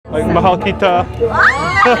Like mahal kita.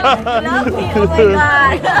 Love you, oh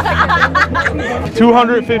my god.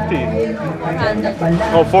 250. 400.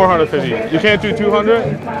 Oh, 450. You can't do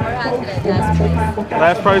 200? 400, last price.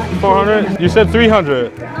 Last price 400? You said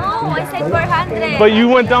 300. No, I said 400. But you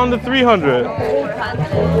went down to 300.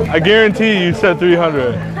 400. I guarantee you said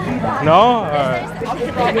 300. No? All right.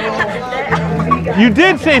 You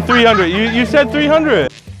did say 300. You said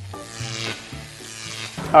 300.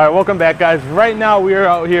 All right, welcome back, guys. Right now we are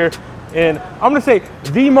out here in, I'm gonna say,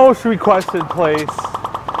 the most requested place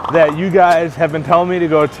that you guys have been telling me to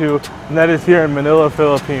go to, and that is here in Manila,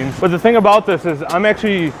 Philippines. But the thing about this is I'm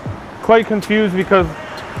actually quite confused because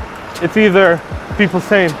it's either people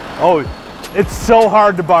saying, oh, it's so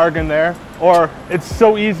hard to bargain there, or it's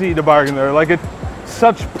so easy to bargain there. Like, it's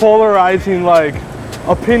such polarizing like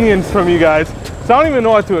opinions from you guys. So I don't even know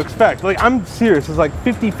what to expect. Like, I'm serious, it's like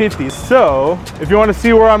 50-50. So if you want to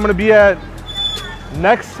see where I'm going to be at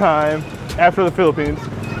next time after the Philippines,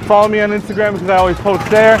 follow me on Instagram because I always post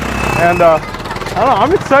there. And I don't know,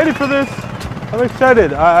 I'm excited for this. I'm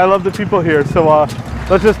excited. I love the people here. So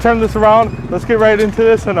let's just turn this around. Let's get right into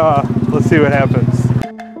this and let's see what happens.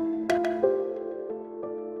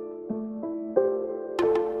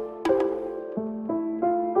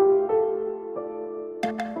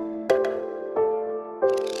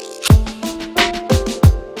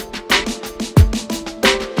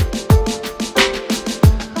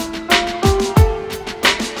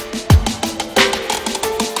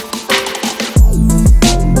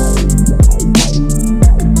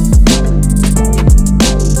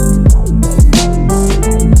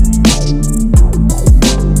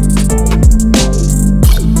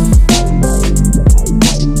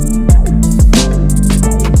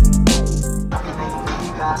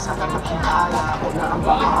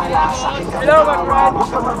 Hello, my friend.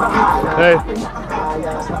 Hey.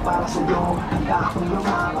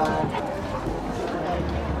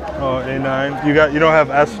 Oh, A9. You don't have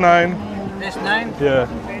S9? S9? Yeah.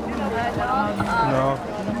 No.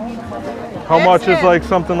 How much is like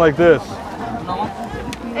something like this? No.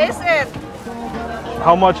 Is it?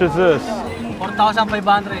 How much is this?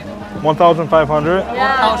 4,500. 1,500?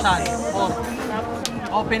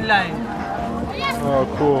 4,000. Open line. Oh,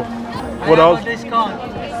 cool. I What have else? a discount.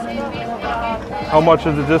 How much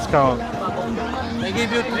is the discount? They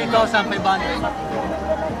give you 3,500.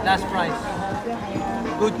 Last price.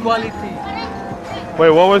 Good quality.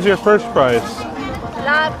 Wait, what was your first price?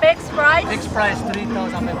 La fixed price? Fixed price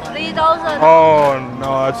 3,500. 3,000. Oh,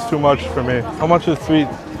 no, that's too much for me. How much is three?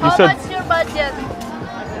 How much your budget?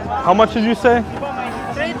 How much did you say?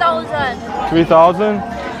 3,000. 3,000?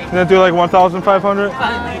 Can I do like 1,500?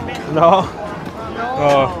 No?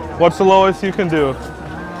 Oh, what's the lowest you can do?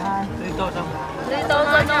 3,000.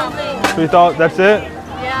 3,000 only. 3,000, that's it?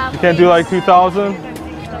 Yeah. You can't do like 2,000?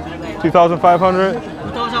 2,500?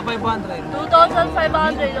 2,500.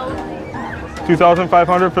 2,500 only.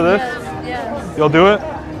 2,500 for this? Yes, yes. You'll do it?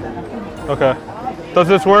 Okay. Does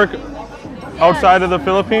this work outside of the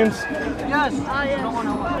Philippines? Yes. Ah,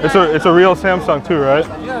 yes. It's a real Samsung too, right?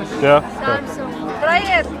 Yes. Yeah? Samsung. Try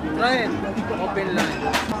it. Try it. Open line.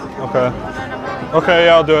 Okay. Okay,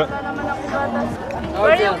 yeah, I'll do it.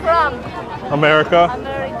 Where are you from? America?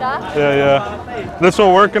 America? Yeah, yeah. This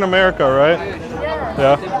will work in America, right? Yes.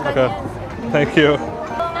 Yeah? Okay. Thank you.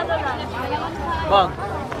 Bag.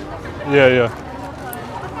 Yeah, yeah.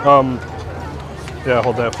 Yeah,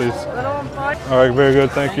 hold that, please. All right, very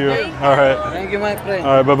good. Thank you. All right. Thank you, my friend.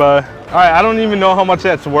 All right, bye-bye. All right, I don't even know how much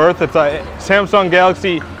that's worth. It's a Samsung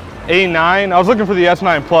Galaxy A9. I was looking for the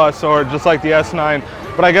S9 Plus or just like the S9,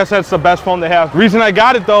 but I guess that's the best phone they have. The reason I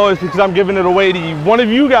got it though is because I'm giving it away to one of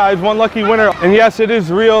you guys, one lucky winner. And yes, it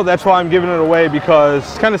is real. That's why I'm giving it away, because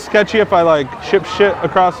it's kind of sketchy if I like ship shit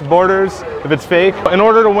across borders, if it's fake. In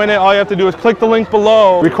order to win it, all you have to do is click the link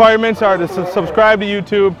below. Requirements are to subscribe to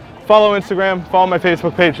YouTube, follow Instagram, follow my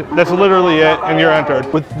Facebook page. That's literally it, and you're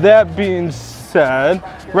entered. With that being said,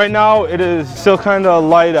 right now it is still kind of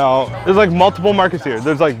light out. There's like multiple markets here.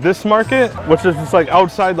 There's like this market, which is just like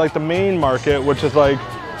outside like the main market, which is like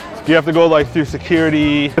you have to go like through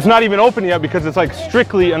security. It's not even open yet because it's like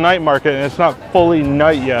strictly a night market and it's not fully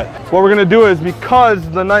night yet. What we're gonna do is, because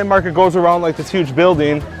the night market goes around like this huge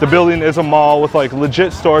building, the building is a mall with like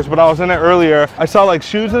legit stores, but I was in it earlier, I saw like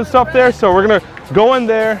shoes and stuff there, so we're gonna go in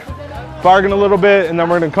there, bargain a little bit, and then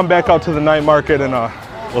we're gonna come back out to the night market and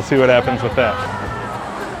we'll see what happens with that.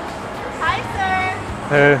 Hi, sir.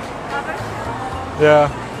 Hey. Yeah.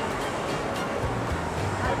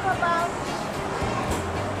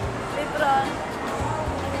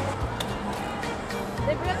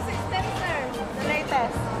 Libron 16, sir. The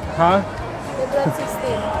latest. Huh? Libron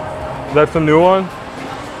 16. That's a new one?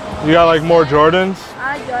 You got like more Jordans?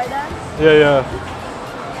 Jordan. Yeah.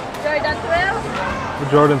 Jordan 12. The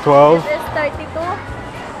Jordan 12. This is 32.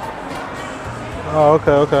 Oh,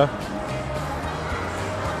 okay.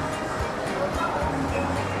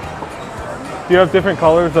 Do you have different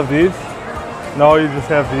colors of these? No, you just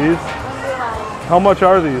have these. Only one. How much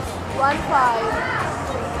are these?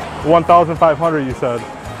 1.5. 1,500 you said.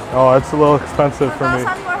 Oh, it's a little expensive for me.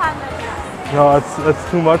 1,400. No,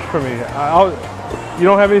 it's too much for me. You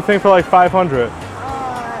don't have anything for like 500?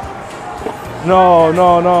 No.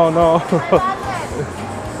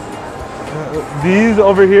 500. These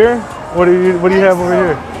over here? What do you have over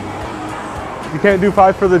here? You can't do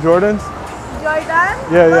 5 for the Jordans? Jordan?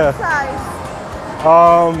 Yeah. What size?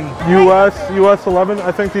 US 11.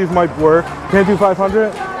 I think these might work. Can't do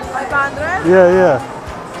 500? 500? Yeah.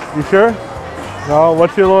 You sure? No.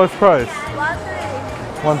 What's your lowest price?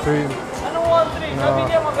 1.3. 1.3. Ano 1.3? Sabi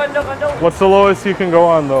niya maganda ka daw. What's the lowest you can go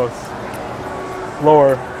on those?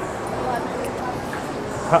 Lower.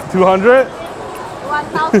 200?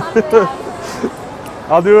 1,000.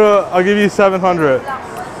 I'll give you 700.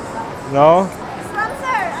 No? This one,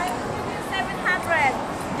 sir. I will give you 700.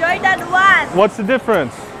 Jordan 1. What's the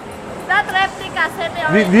difference? That replica set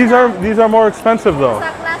These are more expensive though.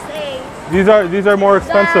 Sa class A. These are more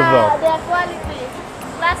expensive though. The quality.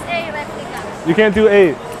 Class A replica. You can't do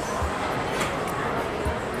 8.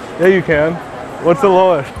 Yeah, you can. What's the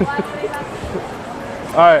lowest?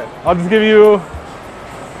 All right, I'll just give you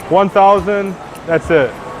 1,000. That's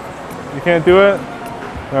it. You can't do it?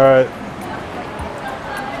 All right.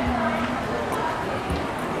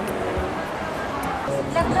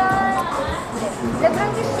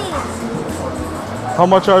 Lebron 15. How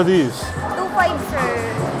much are these? 2.5, sir.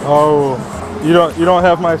 Oh, you don't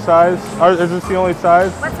have my size? Is this the only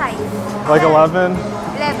size? What size? Like 11?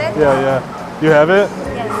 11? Yeah. You have it?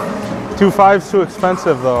 Yes. 2.5's too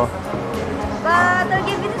expensive though. But I'll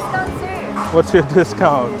give you discount, sir. What's your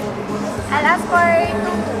discount? I'll ask for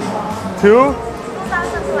 2?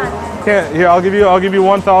 2,000 plus. Can't. Here, I'll give you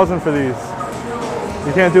 1,000 for these.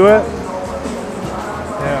 You can't do it?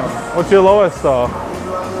 Yeah. What's your lowest though?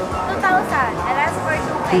 2,000. I'll ask for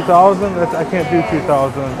 2,000? I can't do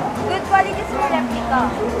 2,000. Good quality, sir. Replica.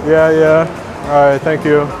 Yeah. All right, thank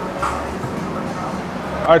you.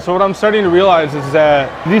 All right, so what I'm starting to realize is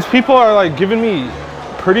that these people are like giving me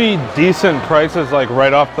pretty decent prices like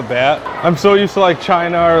right off the bat. I'm so used to like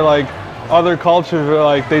China or like other cultures where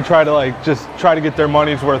like they try to get their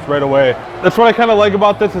money's worth right away. That's what I kind of like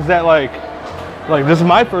about this is that like this is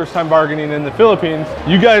my first time bargaining in the Philippines.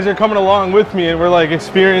 You guys are coming along with me and we're like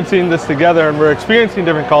experiencing this together and we're experiencing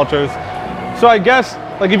different cultures. So I guess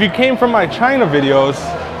like if you came from my China videos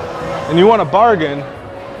and you want to bargain,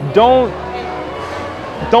 don't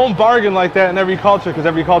bargain like that in every culture because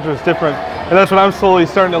every culture is different. And that's what I'm slowly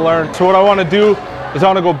starting to learn. So what I want to do is I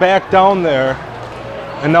want to go back down there.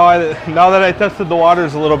 And now that I tested the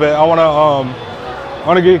waters a little bit, I want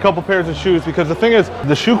to get a couple pairs of shoes because the thing is,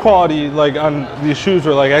 the shoe quality like on these shoes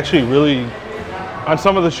are like actually really, on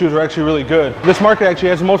some of the shoes are actually really good. This market actually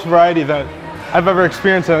has the most variety that I've ever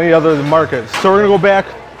experienced in any other markets. So we're gonna go back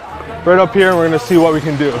right up here and we're gonna see what we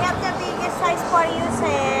can do. We have the biggest size for you,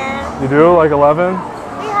 sir. You do? Like 11? We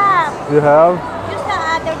have. You have? Just the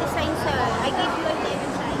other design, sir. I gave you a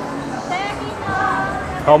 11 size.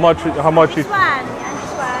 13. How much This one and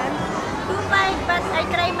this one. 2.5, but I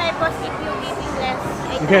try my best if you give me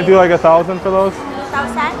less. you can't do like 1,000 for those?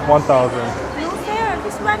 2,000? 1,000. No, sir.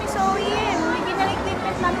 This one is OEM. Original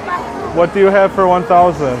equipment manufacturer. What do you have for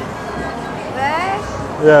 1,000? Where?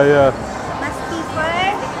 Yeah. Mas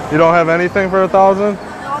cheaper. You don't have anything for 1,000? No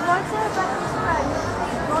more, sir. But this one.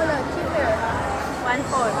 Smaller, cheaper.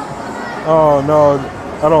 1.4. Oh no,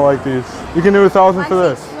 I don't like these. You can do 1,000 for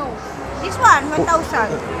this. No. This one,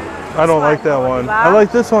 1,000. I don't like that one. I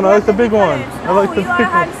like this one. I like the big one. I like the you big are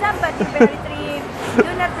one. handsome, but you're very trim. Do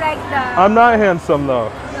not like that. I'm not handsome though.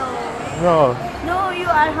 No. No. No, you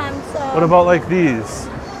are handsome. What about like these?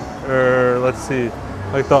 Or let's see.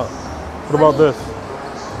 Like the. What about this?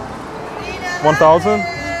 1,000?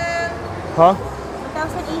 Huh?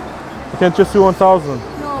 1,000 each? You can't just do 1,000.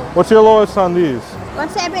 No. What's your lowest on these?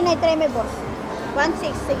 1.7 I try my boss.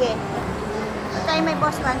 1.6, sige. I try my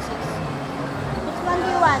boss 1.6. Which one do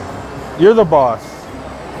you want? You're the boss.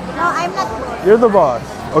 No, I'm not boss. You're the boss.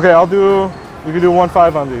 Okay, we can do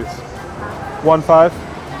 1,500 on these. 1,500?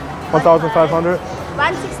 1,500?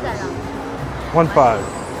 1.6 na lang. 1,500.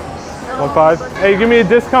 1,500? Hey, give me a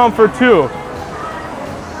discount for 2.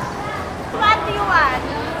 What do you want?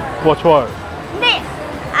 Which one? Hindi.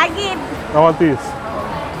 I give. I want these.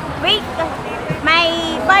 Wait. My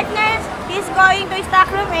partner is going to stock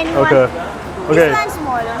room and he Okay. wants Okay. This one's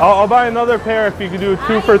small. I'll buy another pair if you could do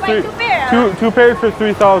two for three. Two pairs for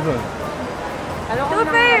 3,000. 2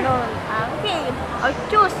 pair. Okay. Or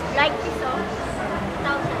choose like this or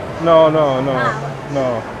 1,000.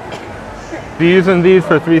 No. These and these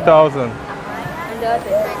for 3,000.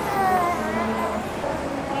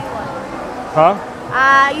 Huh?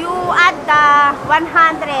 You add the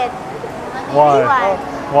 100. Why?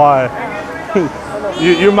 Why?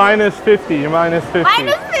 you minus 50. You minus 50.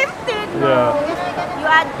 Minus 50. No. Yeah. You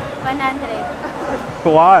add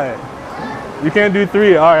 100. Why? You can't do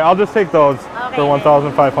 3. All right, I'll just take those for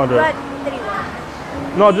 1,500. You add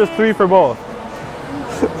 3. No, just 3 for both.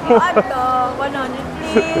 You add the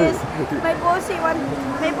 100, please. My boss is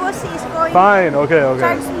going Fine. Okay. to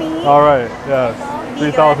charge me. All right. Yes.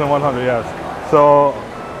 3,100. Yes. So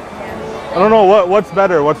I don't know what's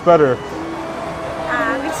better. What's better?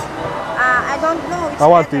 I don't know. I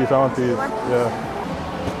want these. Yeah.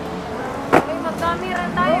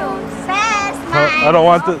 Sis, I don't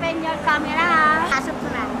want to. open your camera. Pasok mo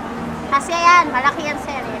na. Kasi yan, malaki yan,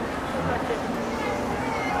 sir.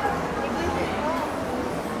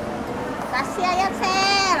 Kasi yan,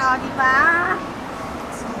 sir. O, diba?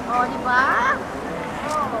 O, diba?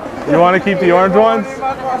 You want to keep the orange ones? This is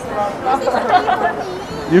free for me.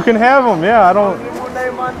 You can have them. Yeah, I don't.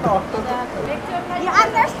 You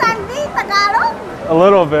understand me, Tagalog? A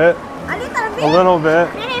little bit. A little bit? A little bit.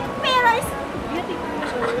 Pero is beautiful.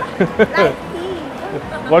 Like me.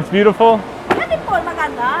 What's beautiful? Beautiful,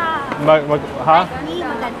 maganda. Huh? Like me,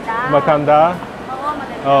 maganda. Makanda? Oo,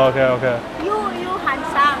 maganda. Oh, okay. You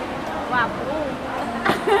handsome. Wapo.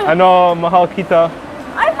 I know mahal kita.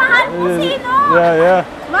 Ay, mahal mo sino? Yeah.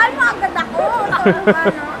 Mahal mo agad ako.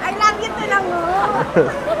 I love you to lang mo.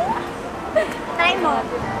 Try mo.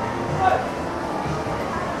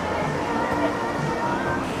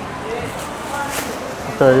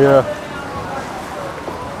 Okay, yeah.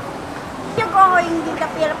 You going to the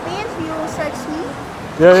Philippines? You search me?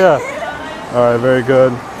 Yeah. All right, very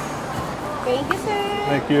good. Thank you, sir.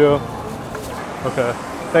 Thank you. Okay,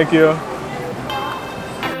 thank you.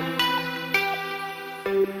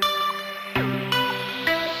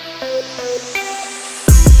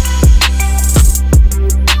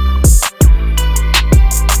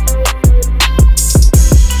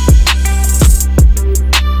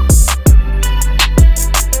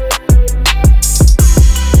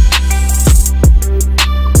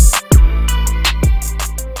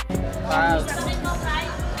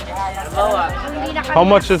 How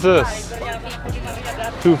much is this?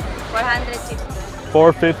 450.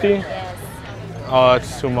 450? Yes. Oh,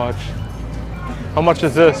 that's too much. How much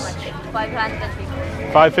is this? 550.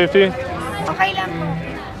 550? Okay lang po.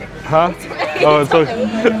 Huh? Oh, it's okay.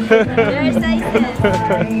 Your sizes.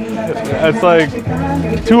 It's like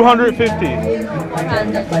 250.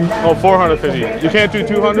 400. Oh, 450. You can't do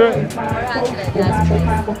 200?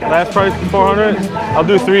 400 Last last price. price is 400? I'll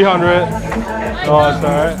do 300. Oh, that's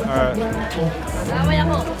alright. Alright.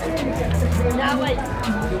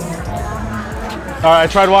 Alright, I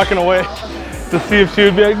tried walking away to see if she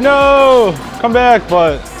would be like, no, come back.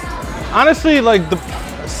 But honestly, like the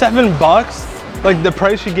 $7, like the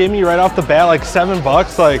price she gave me right off the bat, like $7,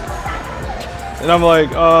 like, and I'm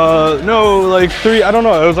like, no, like 3, I don't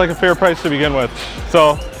know. It was like a fair price to begin with.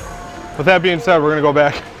 So with that being said, we're gonna go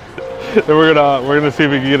back and we're gonna see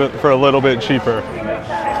if we can get it for a little bit cheaper.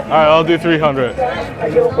 All right, I'll do 300. No,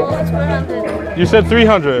 it's 400. You said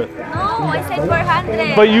 300. No, I said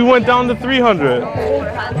 400. But you went down to 300.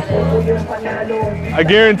 400. I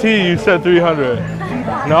guarantee you said 300.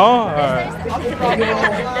 No? All right.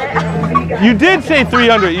 You did say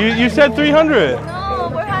 300. You said 300. No,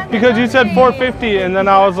 400. Because you said 450 and then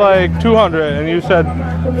I was like 200 and you said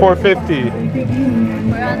 450.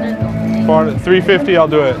 400. 350, I'll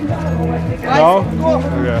do it. No?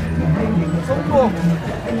 Okay.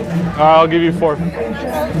 I'll give you 4.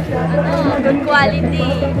 Good quality.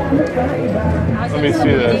 Let me see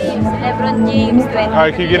this. LeBron James, 20. All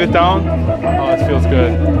right, can you get it down? Oh, this feels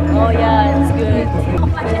good. Oh yeah, it's good.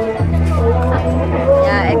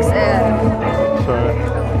 Yeah, XL. Sorry.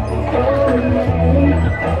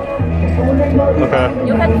 Okay.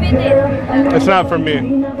 You can fit it. It's not for me.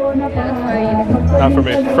 Not for you. Not for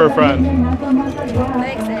me. For a friend. XL.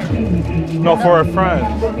 No, for a friend.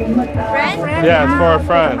 Friend? Yeah, it's for a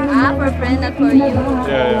friend. Ah, for a friend, not for you.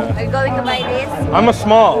 Yeah. Are you going to buy this? I'm a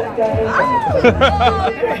small. Oh, no.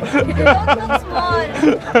 You don't look small.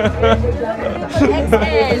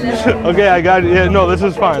 XL. Okay, I got it. Yeah, no, this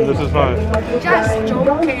is fine. This is fine. Just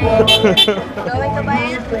joking. Going to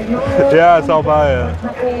buy it? Yes, I'll buy it.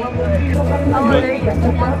 How old are you?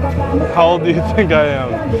 How old do you think I am?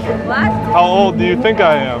 What? How old do you think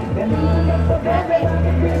I am?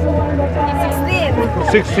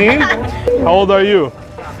 16? How old are you?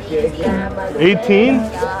 18?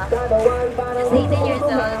 Just 18 years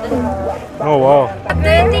old. Oh wow. Do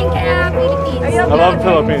you think Philippines? I love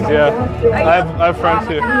Philippines, yeah. I have friends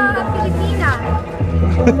here. Filipina.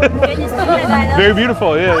 Can you speak Tagalog? Very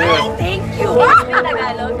beautiful, yeah, yeah. Thank you. Can you speak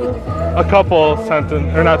Tagalog? A couple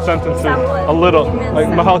sentence, or not sentences, a little. Like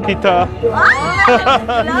mahal kita.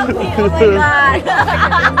 Love me, oh my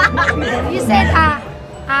God. You said,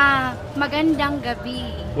 magandang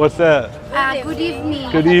gabi. What's that? Good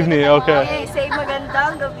evening. Good evening, okay. Okay, say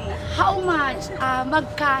magandang gabi. How much?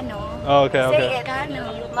 Magkano? Oh, okay, Say okay. it.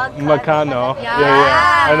 Magkano? Makano. Yeah.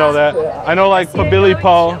 Yeah. I know that. I know like pabili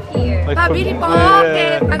po. Like, Pabili po, yeah,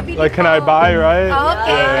 okay, yeah. pabili Like can I po. buy, right?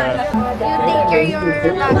 Okay. Yeah. You take care your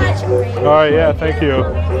luggage, okay? All right, yeah, thank you.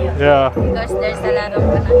 Yeah. Because there's a lot of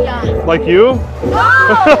Yeah. Like you?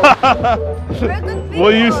 We're good people.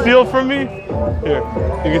 Will you steal from me? Here,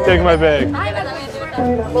 you can take my bag.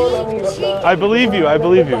 I believe you. I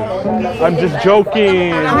believe you. I'm just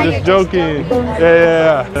joking. I'm just joking.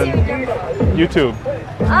 Yeah. And YouTube.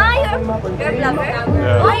 You're vlogger?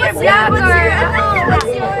 Yeah. Oh, you're vlogger. What's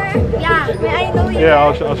your... Yeah. May I know you? Yeah,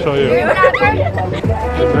 I'll show you. You're vlogger?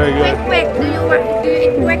 Very good. Quick. Do you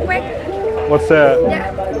eat quick? What's that? The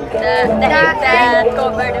egg that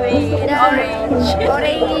covered with orange.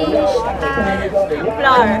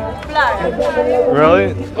 Flour. Really?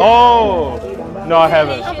 Oh! No, I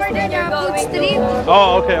haven't. Over there, the food street.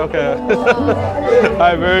 Oh, okay. All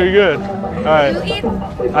right, very good. All right. You eat,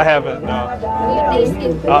 I haven't, no. you taste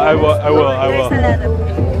it. I will. There's a lot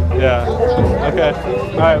of... Yeah. Okay.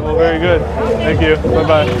 All right, well, very good. Thank you.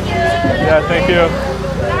 Bye-bye. Yeah, thank you.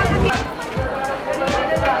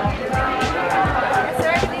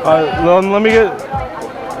 Let me get,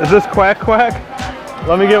 is this quack?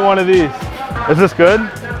 Let me get one of these. Is this good?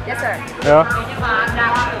 Yes, sir. Yeah?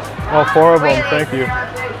 Oh, 4 of them, thank you.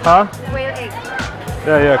 Huh? Whale egg.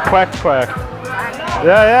 Yeah, quack.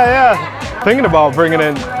 Yeah. Thinking about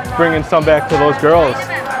bringing some back to those girls.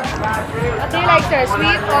 What do you like, sir?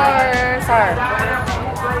 Sweet or sour?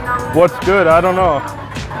 What's good? I don't know.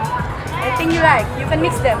 Anything you like. You can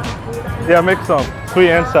mix them. Yeah, mix some.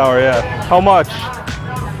 Sweet and sour, yeah. How much?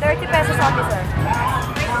 30 pesos only, sir.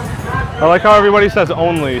 I like how everybody says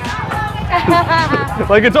only.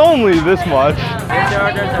 Like it's only this much.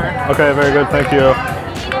 Okay, very good. Thank you.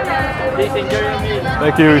 Please enjoy your meal.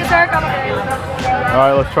 Thank you. Sir, come on. All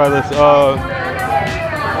right, let's try this.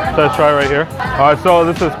 Let's try right here. All right, so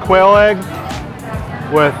this is quail egg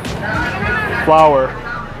with flour.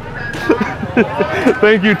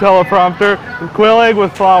 Thank you, teleprompter. Quail egg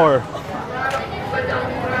with flour.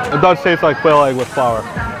 It does taste like quail egg with flour.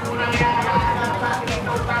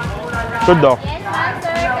 Good though.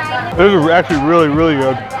 This is actually really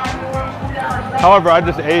good. However, I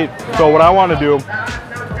just ate, so what I want to do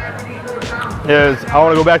is I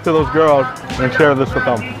want to go back to those girls and share this with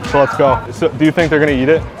them. So let's go. So, do you think they're gonna eat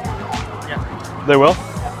it? Yeah. They will?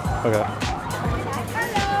 Okay.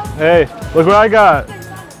 Hey, look what I got.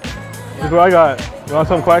 Look what I got. You want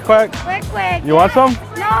some quack? Quick. You want some?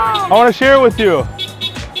 No. I want to share it with you.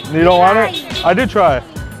 You don't want it? I did try.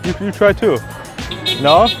 You try too.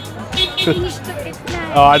 No? Finish to eat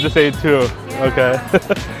now. Oh, I just ate 2. Yeah. Okay.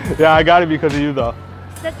 Yeah, I got it because of you though.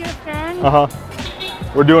 Is that your friend? Uh-huh.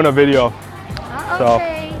 We're doing a video. So,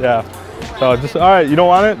 Okay. yeah. So just, all right, you don't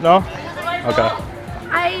want it? No? Okay.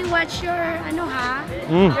 I watch your,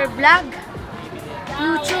 Mm. your vlog.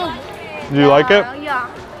 YouTube. Do you like it? Yeah.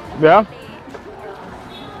 Yeah?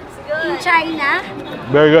 In China.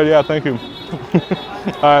 Very good, yeah, thank you.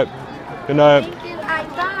 All right, good night. Thank you. Bye.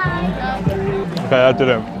 Okay, that did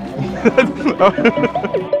him.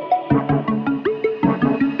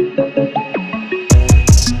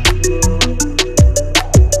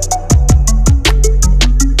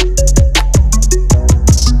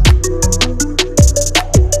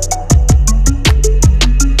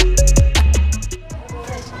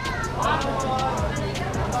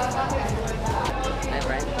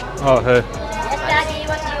 Oh, hey. Yes, Daddy,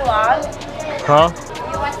 what do you want? Huh?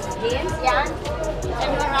 You want this? Yeah?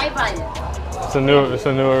 It's a new arrival. It's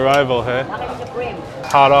a new arrival, hey? Bakit the cream?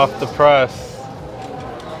 Hot off the press.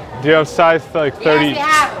 Do you have size like 30? Yes,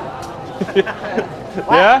 we have.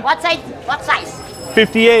 Yeah? What size? What size?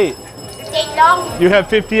 58. 58 long? You have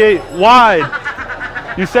 58 wide.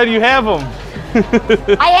 You said you have them.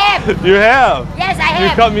 I have. You have. Yes, I You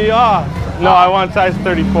have. cut me off. No, I want size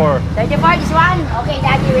 34. 34 this one? Okay,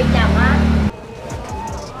 Daddy, wait now, huh?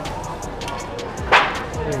 I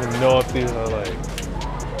don't even know if these are like.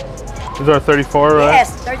 These are 34, right? Yes,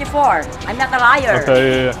 34. I'm not a liar.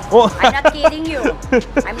 Okay, yeah. Well, I'm not kidding you.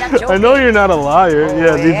 I'm not joking. I know you're not a liar. Oh,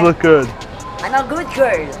 yeah, these yeah. look good. I'm a good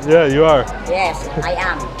girl. Yeah, you are. Yes, I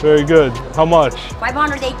am. Very good. How much?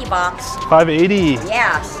 580 bucks. 580.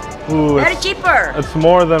 Yes. Ooh, Very cheaper. It's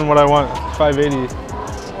more than what I want. 580.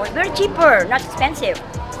 Very cheaper, not expensive.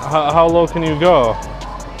 How low can you go?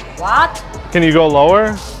 What? Can you go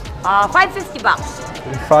lower? 550 bucks.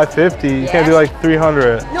 550. You can't do Yes. like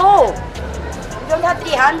 300. No. You don't have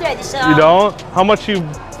 300. It's, You don't? How much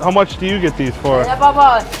do you get these for?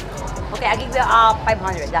 Okay, I give you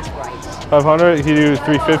 500. That's right. 500? You can do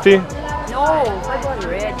 350? No,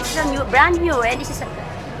 500. This is a new, brand new, and this is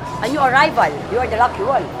a new arrival. You are the lucky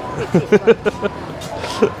one.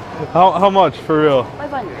 How much for real?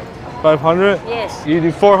 500. 500? Yes. You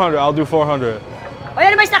do 400. I'll do 400. O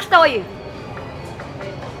yan naman stocks toy.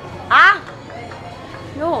 Ha?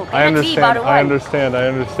 No, I cannot be, understand. Baruan. I understand. I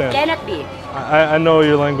understand. Cannot be. I know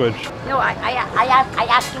your language. No, I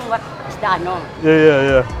asked him what is the ano.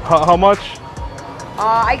 Yeah. How much?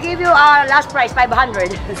 I gave you last price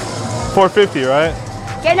 500. 450, right?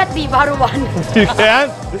 Cannot be, Baruan. You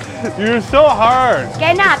can't? You're so hard.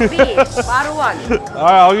 Cannot be, Baruan. All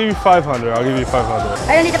right, I'll give you 500. I'll give you 500.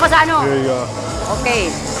 Ayun, dito pa sa ano. Here you go.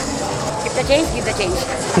 Okay. Keep the change, give the change.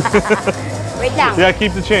 Wait lang. Yeah,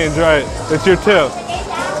 keep the change, right. It's your tip.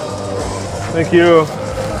 Thank you.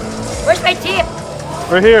 Where's my tip?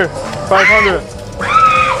 Right here, 500.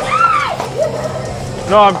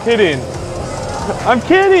 No, I'm kidding. I'm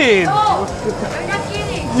kidding. No, you're not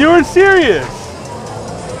kidding. You were serious.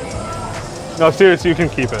 No, seriously, you can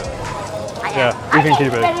keep it. Yeah, you can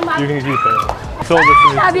keep it. You can keep it. Sold it to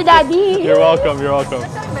me. Sabi, Daddy. You're welcome. You're welcome.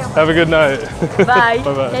 Have a good night. Bye.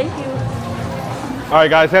 Bye-bye. Thank you. All right,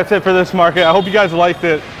 guys, that's it for this market. I hope you guys liked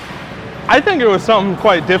it. I think it was something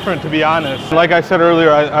quite different, to be honest. Like I said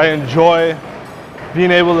earlier, I enjoy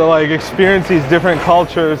being able to like experience these different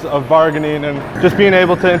cultures of bargaining and just being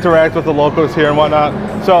able to interact with the locals here and whatnot.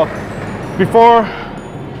 So before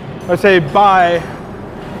I say bye,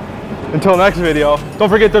 until next video, don't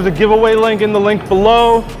forget there's a giveaway link in the link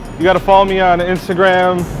below. You got to follow me on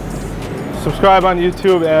Instagram, subscribe on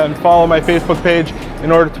YouTube, and follow my Facebook page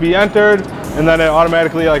in order to be entered. And then it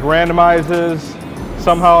automatically like randomizes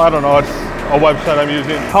somehow. I don't know, it's a website I'm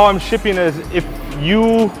using. How I'm shipping is if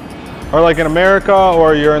you are like in America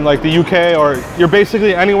or you're in like the UK or you're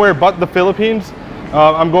basically anywhere but the Philippines,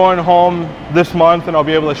 I'm going home this month and I'll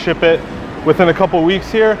be able to ship it within a couple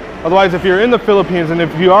weeks here. Otherwise, if you're in the Philippines and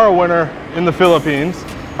if you are a winner in the Philippines,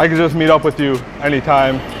 I can just meet up with you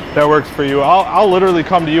anytime that works for you. I'll literally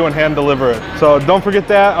come to you and hand deliver it. So don't forget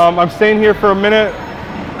that. I'm staying here for a minute,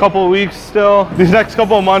 couple of weeks still. These next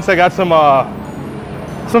couple of months I got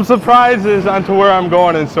some surprises onto where I'm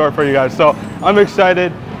going in store for you guys. So I'm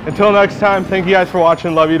excited. Until next time, thank you guys for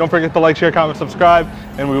watching. Love you. Don't forget to like, share, comment, subscribe,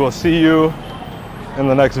 and we will see you in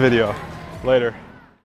the next video. Later.